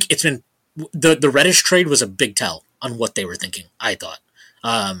 I think it's been the Reddish trade was a big tell on what they were thinking. I thought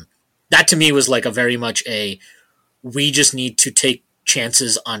that to me was like a very much we just need to take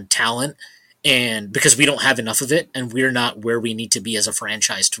chances on talent, and because we don't have enough of it, and we're not where we need to be as a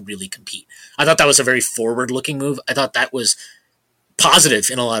franchise to really compete. I thought that was a very forward-looking move. I thought that was positive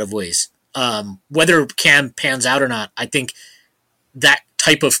in a lot of ways. Whether Cam pans out or not, I think that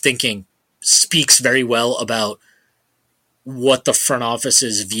type of thinking speaks very well about what the front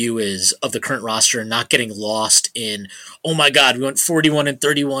office's view is of the current roster and not getting lost in, oh my God, we went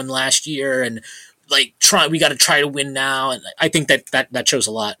 41-31 last year and like we got to try to win now. And I think that shows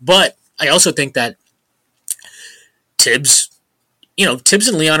a lot. But I also think that Tibbs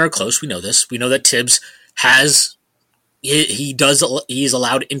and Leon are close. We know this. We know that Tibbs he's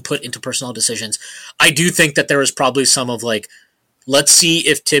allowed input into personnel decisions. I do think that there is probably some of like, let's see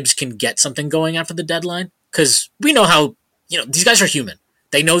if Tibbs can get something going after the deadline. Because we know how, these guys are human.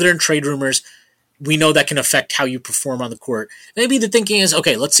 They know they're in trade rumors. We know that can affect how you perform on the court. Maybe the thinking is,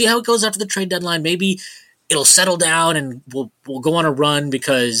 okay, let's see how it goes after the trade deadline. Maybe it'll settle down and we'll go on a run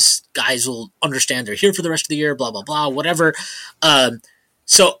because guys will understand they're here for the rest of the year, blah, blah, blah, whatever.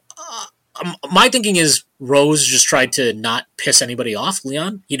 My thinking is Rose just tried to not piss anybody off,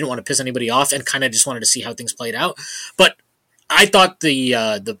 Leon. He didn't want to piss anybody off and kind of just wanted to see how things played out. But I thought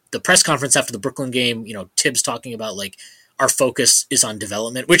the press conference after the Brooklyn game, Tibbs talking about like our focus is on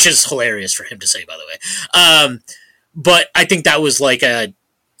development, which is hilarious for him to say, by the way. But I think that was like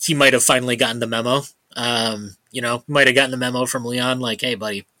he might have finally gotten the memo. Might have gotten the memo from Leon, like, hey,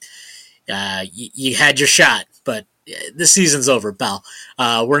 buddy, you had your shot, but the season's over, pal.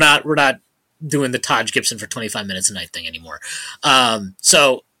 We're not doing the Taj Gibson for 25 minutes a night thing anymore.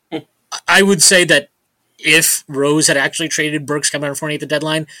 So I would say that if Rose had actually traded Burks, Kemba, and Fournier at the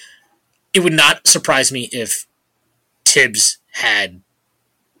deadline, it would not surprise me if Tibbs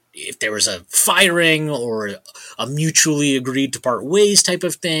if there was a firing or a mutually agreed to part ways type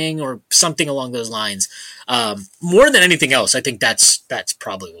of thing or something along those lines. More than anything else, I think that's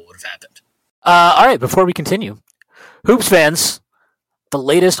probably what would have happened. All right, before we continue, Hoops fans, the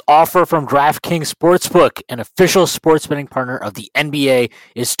latest offer from DraftKings Sportsbook, an official sports betting partner of the NBA,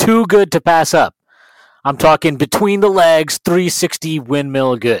 is too good to pass up. I'm talking between the legs, 360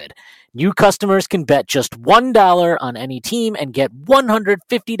 windmill good. New customers can bet just $1 on any team and get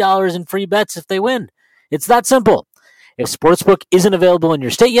 $150 in free bets if they win. It's that simple. If Sportsbook isn't available in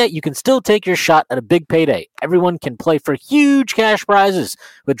your state yet, you can still take your shot at a big payday. Everyone can play for huge cash prizes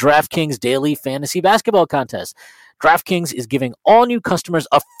with DraftKings Daily Fantasy Basketball Contest. DraftKings is giving all new customers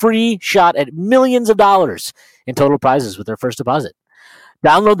a free shot at millions of dollars in total prizes with their first deposit.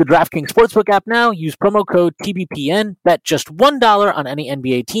 Download the DraftKings Sportsbook app now. Use promo code TBPN. Bet just $1 on any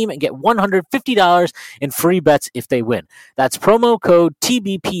NBA team and get $150 in free bets if they win. That's promo code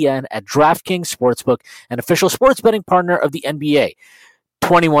TBPN at DraftKings Sportsbook, an official sports betting partner of the NBA.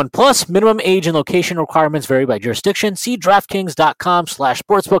 21 plus. Minimum age and location requirements vary by jurisdiction. See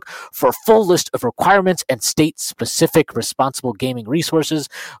DraftKings.com/sportsbook for a full list of requirements and state-specific responsible gaming resources.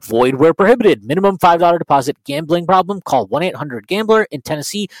 Void where prohibited. Minimum $5 deposit. Gambling problem? Call 1-800-GAMBLER. In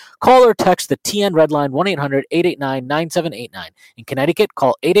Tennessee, call or text the TN Red Line 1-800-889-9789. In Connecticut,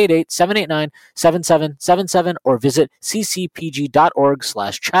 call 888-789-7777 or visit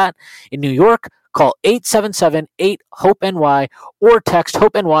ccpg.org/chat. In New York, call 877-8-HOPE-NY or text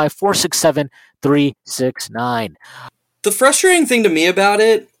HOPE-NY 467-369. The frustrating thing to me about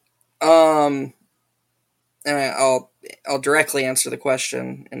it, and I'll directly answer the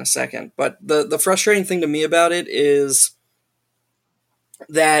question in a second, but the frustrating thing to me about it is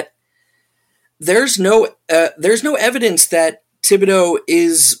that there's no evidence that Thibodeau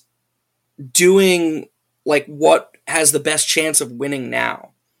is doing like what has the best chance of winning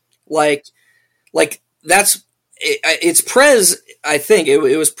now. Like that's it's Prez. I think it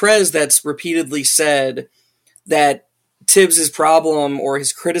was Prez that's repeatedly said that Tibbs' problem or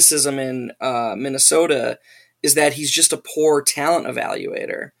his criticism in Minnesota is that he's just a poor talent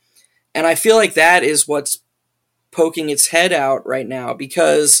evaluator, and I feel like that is what's poking its head out right now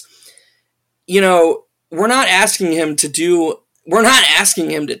because we're not asking him to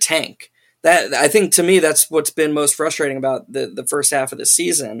tank. That I think to me that's what's been most frustrating about the first half of the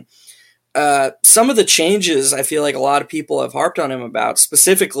season. Some of the changes I feel like a lot of people have harped on him about,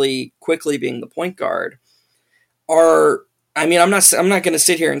 specifically quickly being the point guard, are, I mean, I'm not going to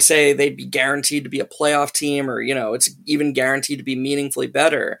sit here and say they'd be guaranteed to be a playoff team or, it's even guaranteed to be meaningfully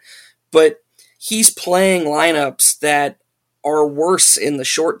better, but he's playing lineups that are worse in the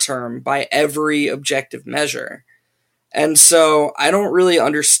short term by every objective measure. And so I don't really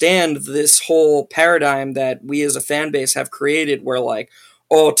understand this whole paradigm that we as a fan base have created where like,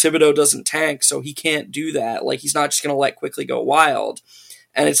 oh, Thibodeau doesn't tank, so he can't do that. Like, he's not just going to let quickly go wild.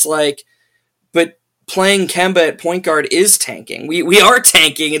 And it's like, but playing Kemba at point guard is tanking. We are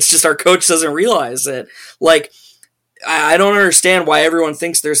tanking, it's just our coach doesn't realize it. Like, I don't understand why everyone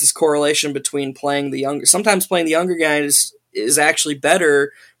thinks there's this correlation between sometimes playing the younger guys is actually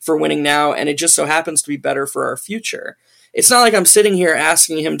better for winning now, and it just so happens to be better for our future. It's not like I'm sitting here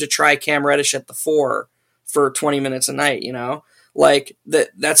asking him to try Cam Reddish at the 4 for 20 minutes a night, Like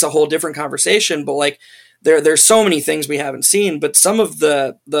that's a whole different conversation, but like there's so many things we haven't seen, but some of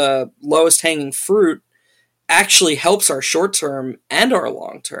the lowest hanging fruit actually helps our short term and our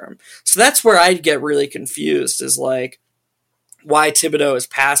long term. So that's where I get really confused is like why Thibodeau is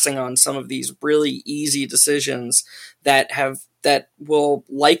passing on some of these really easy decisions that will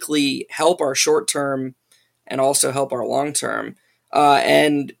likely help our short term and also help our long term.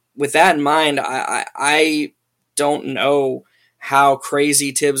 And with that in mind, I don't know how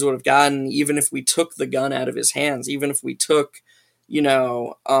crazy Tibbs would have gotten even if we took the gun out of his hands, even if we took,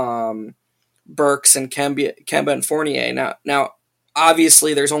 Burks and Kemba and Fournier. Now,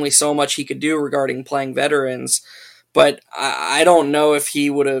 obviously there's only so much he could do regarding playing veterans, but I don't know if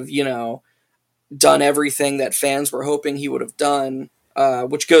he would have, done everything that fans were hoping he would have done,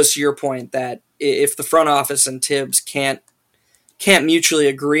 which goes to your point that if the front office and Tibbs can't mutually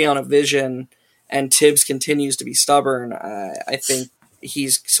agree on a vision and Tibbs continues to be stubborn, I think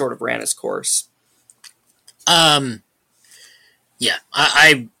he's sort of ran his course. Yeah,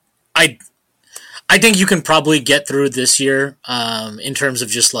 I think you can probably get through this year in terms of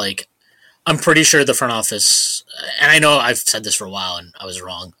just like, I'm pretty sure the front office, and I know I've said this for a while and I was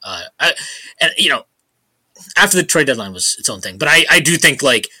wrong. After the trade deadline was its own thing, but I do think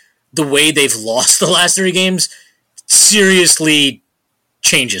like the way they've lost the last 3 games seriously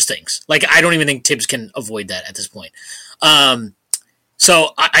changes things. Like, I don't even think Tibbs can avoid that at this point.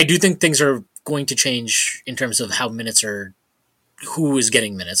 So I do think things are going to change in terms of how minutes are, who is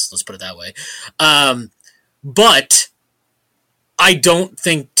getting minutes, let's put it that way. But I don't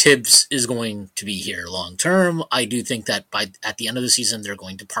think Tibbs is going to be here long term. I do think that at the end of the season, they're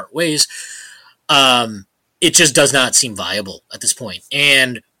going to part ways. It just does not seem viable at this point.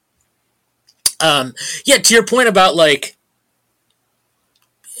 And to your point about like,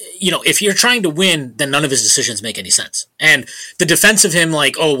 if you're trying to win, then none of his decisions make any sense. And the defense of him,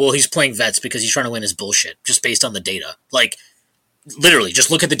 like, oh, well, he's playing vets because he's trying to win is bullshit, just based on the data. Like, literally,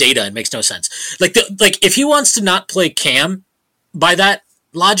 just look at the data. It makes no sense. Like, if he wants to not play Cam by that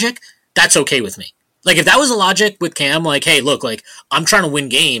logic, that's okay with me. Like, if that was a logic with Cam, like, hey, look, like, I'm trying to win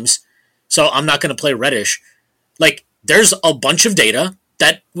games, so I'm not going to play Reddish. Like, there's a bunch of data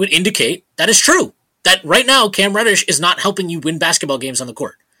that would indicate that is true. That right now, Cam Reddish is not helping you win basketball games on the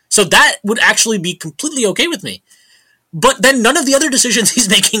court. So that would actually be completely okay with me. But then none of the other decisions he's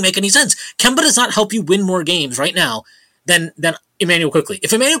making make any sense. Kemba does not help you win more games right now than Emmanuel Quickley.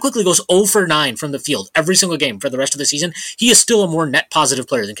 If Emmanuel Quickley goes 0 for 9 from the field every single game for the rest of the season, he is still a more net positive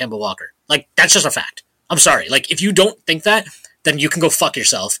player than Kemba Walker. Like, that's just a fact. I'm sorry. Like, if you don't think that, then you can go fuck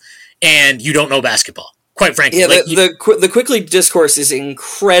yourself, and you don't know basketball. Quite frankly. Yeah, like, the Quickly discourse is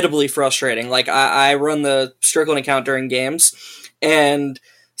incredibly frustrating. Like, I run the Strickland account during games, and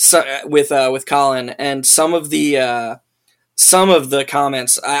so, with Colin, and some of the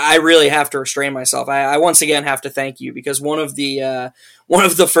comments, I really have to restrain myself. I once again have to thank you, because one of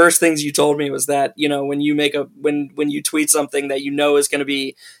the first things you told me was that, you know, when you tweet something that you know is going to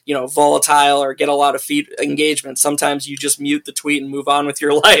be, you know, volatile or get a lot of feed engagement, sometimes you just mute the tweet and move on with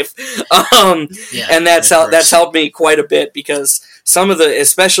your life. And that's helped me quite a bit, because some of the,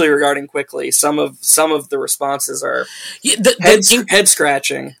 especially regarding Quickly, some of the responses are head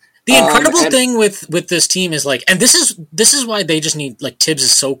scratching. The incredible thing with this team is, like, and this is why they just need, like, Tibbs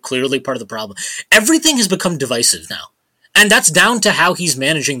is so clearly part of the problem. Everything has become divisive now. And that's down to how he's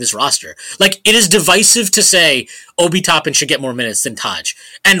managing this roster. Like, it is divisive to say Obi Toppin should get more minutes than Taj.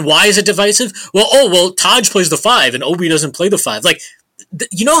 And why is it divisive? Well, Taj plays the 5 and Obi doesn't play the 5. Like,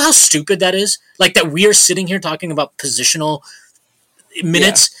 you know how stupid that is? Like, that we are sitting here talking about positional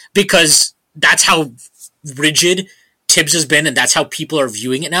minutes because that's how rigid Tibbs has been, and that's how people are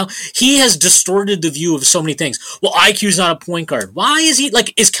viewing it now. He has distorted the view of so many things. Well, IQ's not a point guard. Why is he,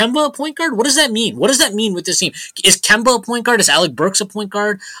 like, is Kemba a point guard? What does that mean? What does that mean with this team? Is Kemba a point guard? Is Alec Burks a point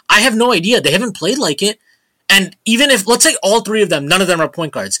guard? I have no idea. They haven't played like it. And even if, let's say all three of them, none of them are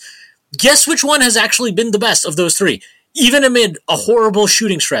point guards, guess which one has actually been the best of those three, even amid a horrible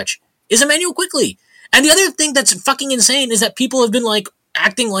shooting stretch, is Emmanuel Quickley. And the other thing that's fucking insane is that people have been, like,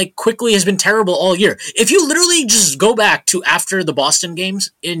 acting like Quickley has been terrible all year. If you literally just go back to after the Boston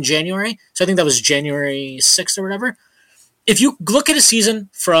games in January, so I think that was January 6th or whatever, if you look at his season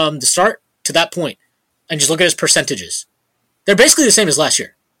from the start to that point and just look at his percentages, they're basically the same as last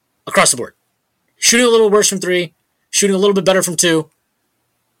year across the board. Shooting a little worse from 3, shooting a little bit better from 2,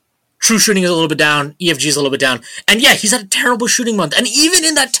 true shooting is a little bit down, EFG is a little bit down, and yeah, he's had a terrible shooting month. And even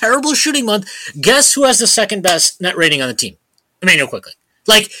in that terrible shooting month, guess who has the second best net rating on the team? Emmanuel Quickley.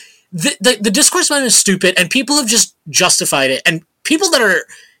 Like, the discourse man is stupid, and people have just justified it, and people that are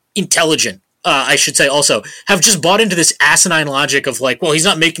intelligent, I should say also, have just bought into this asinine logic of, like, well, he's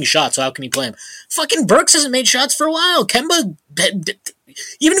not making shots, so how can he play him? Fucking Burks hasn't made shots for a while. Kemba,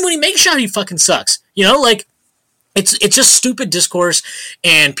 even when he makes shots, he fucking sucks. You know, like, it's just stupid discourse,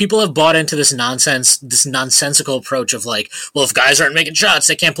 and people have bought into this nonsense, this nonsensical approach of, like, well, if guys aren't making shots,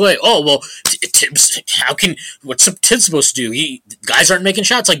 they can't play. Oh, well, Tibbs, what's Tibbs supposed to do? Guys aren't making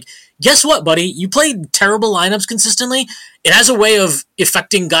shots. Like, guess what, buddy? You play terrible lineups consistently. It has a way of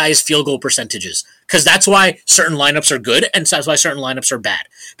affecting guys' field goal percentages, because that's why certain lineups are good, and that's why certain lineups are bad,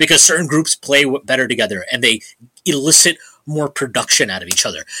 because certain groups play better together, and they elicit more production out of each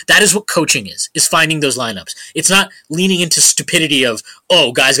other. That is what coaching is finding those lineups. It's not leaning into stupidity of,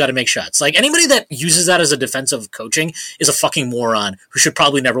 oh, guys got to make shots. Like, anybody that uses that as a defense of coaching is a fucking moron who should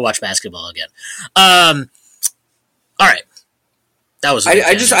probably never watch basketball again. All right. That was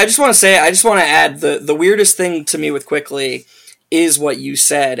I just want to say, I just want to add, the weirdest thing to me with Quickley is what you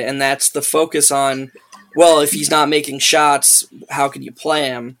said, and that's the focus on, well, if he's not making shots, how can you play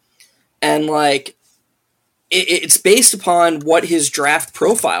him? And, like, it's based upon what his draft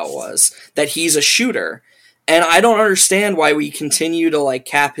profile was, that he's a shooter. And I don't understand why we continue to, like,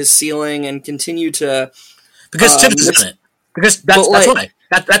 cap his ceiling and continue to... Because Tibbs is in it. Because that's why.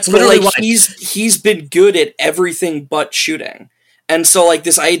 That's literally why. He's been good at everything but shooting. And so, like,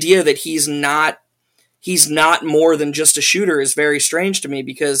 this idea that he's not more than just a shooter is very strange to me,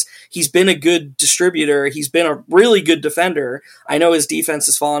 because he's been a good distributor. He's been a really good defender. I know his defense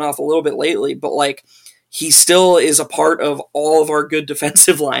has fallen off a little bit lately, but, like, he still is a part of all of our good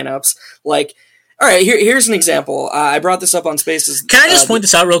defensive lineups. Like, all right, here's an example. I brought this up on Spaces. Can I just point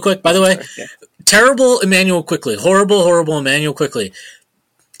this out real quick, by the way? Yeah. Terrible Emmanuel Quickley. Horrible Emmanuel Quickley.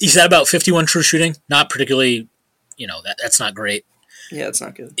 He's at about 51 true shooting. Not particularly, that's not great. Yeah, it's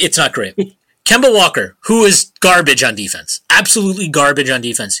not good. It's not great. Kemba Walker, who is garbage on defense. Absolutely garbage on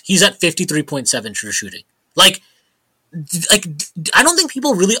defense. He's at 53.7 true shooting. Like, I don't think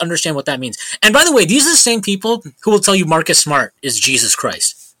people really understand what that means. And by the way, these are the same people who will tell you Marcus Smart is Jesus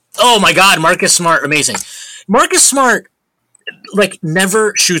Christ. Oh my God, Marcus Smart, amazing. Marcus Smart, like,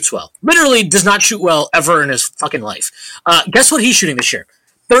 never shoots well. Literally does not shoot well ever in his fucking life. Guess what he's shooting this year?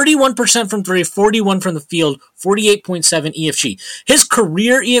 31% from 3, 41 from the field, 48.7 EFG. His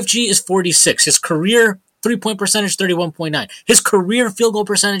career EFG is 46. His career 3-point percentage, 31.9. His career field goal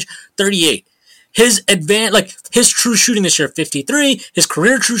percentage, 38. His his true shooting this year, 53. His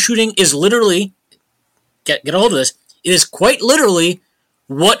career true shooting is literally, get a hold of this, It is quite literally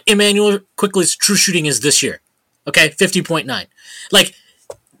what Emmanuel Quickley's true shooting is this year. Okay, 50.9. Like,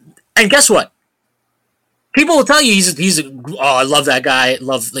 and guess what? People will tell you I love that guy,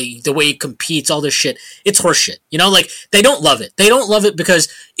 love the way he competes, all this shit. It's horseshit. You know, like, they don't love it. They don't love it because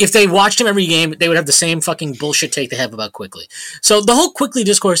if they watched him every game, they would have the same fucking bullshit take they have about Quickley. So the whole Quickley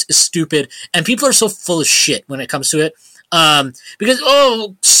discourse is stupid, and people are so full of shit when it comes to it. Because,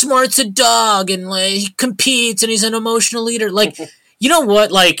 Smart's a dog, and like, he competes, and he's an emotional leader. Like, you know what?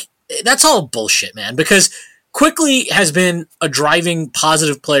 Like, that's all bullshit, man, because Quickley has been a driving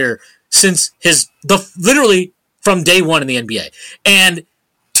positive player since literally from day one in the NBA. And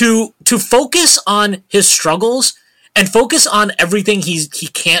to focus on his struggles and focus on everything he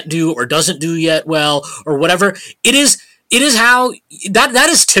can't do or doesn't do yet well or whatever, it is how that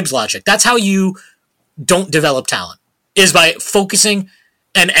is Tibbs logic. That's how you don't develop talent, is by focusing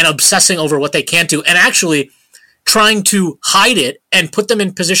and obsessing over what they can't do and actually trying to hide it and put them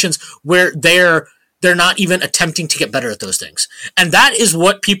in positions where they're not even attempting to get better at those things. And that is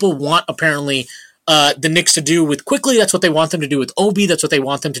what people want, apparently, the Knicks to do with Quickley. That's what they want them to do with Obi. That's what they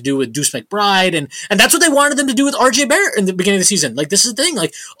want them to do with Deuce McBride. And that's what they wanted them to do with RJ Barrett in the beginning of the season. Like, this is the thing.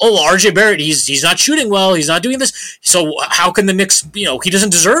 Like, RJ Barrett, he's not shooting well. He's not doing this. So how can the Knicks, he doesn't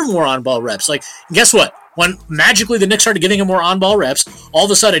deserve more on-ball reps. Like, guess what? When magically the Knicks started giving him more on-ball reps, all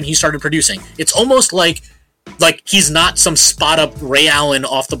of a sudden he started producing. It's almost like he's not some spot-up Ray Allen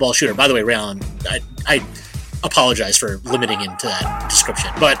off-the-ball shooter. By the way, Ray Allen, I apologize for limiting him to that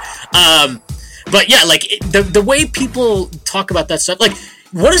description. But yeah, like, the way people talk about that stuff, like,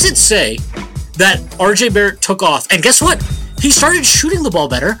 what does it say that RJ Barrett took off? And guess what? He started shooting the ball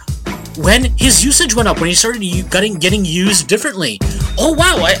better when his usage went up, when he started getting used differently. Oh,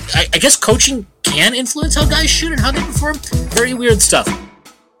 wow, I guess coaching can influence how guys shoot and how they perform. Very weird stuff.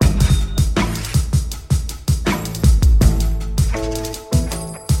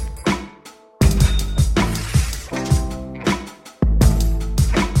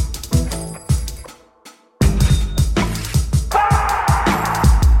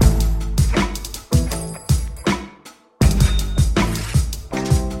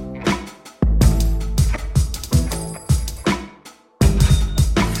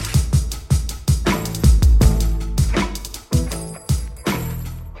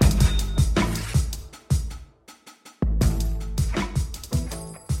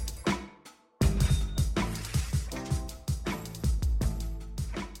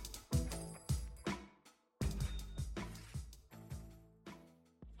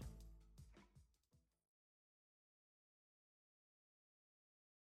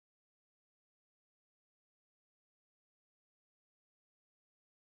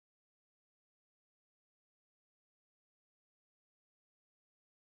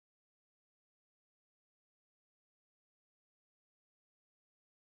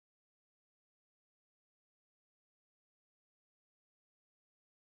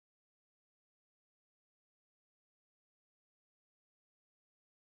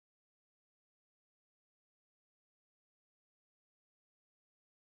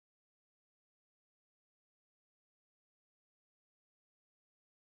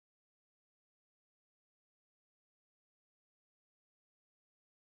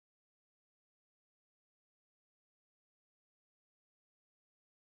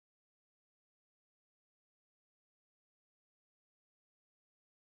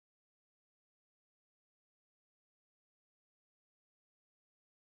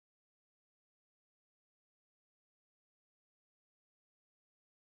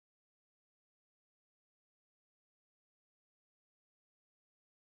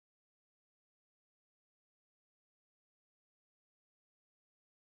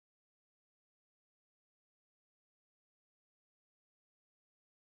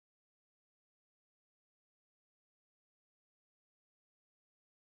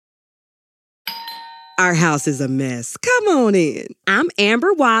 Our house is a mess. Come on in. I'm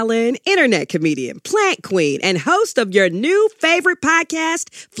Amber Wallen, internet comedian, plant queen, and host of your new favorite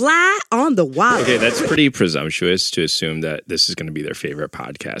podcast, Fly on the Wallen. Okay, that's pretty presumptuous to assume that this is going to be their favorite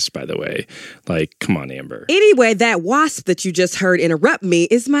podcast, by the way. Like, come on, Amber. Anyway, that wasp that you just heard interrupt me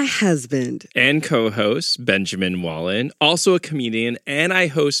is my husband. And co-host, Benjamin Wallen, also a comedian, and I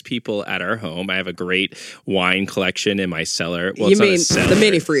host people at our home. I have a great wine collection in my cellar. Well, you mean the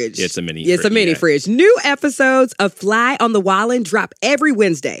mini fridge? Yeah, it's a mini fridge. It's a mini fridge. New episodes of Fly on the Wallen drop every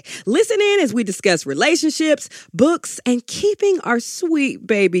Wednesday. Listen in as we discuss relationships, books, and keeping our sweet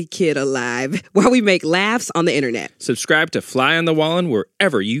baby kid alive while we make laughs on the internet. Subscribe to Fly on the Wallen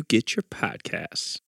wherever you get your podcasts.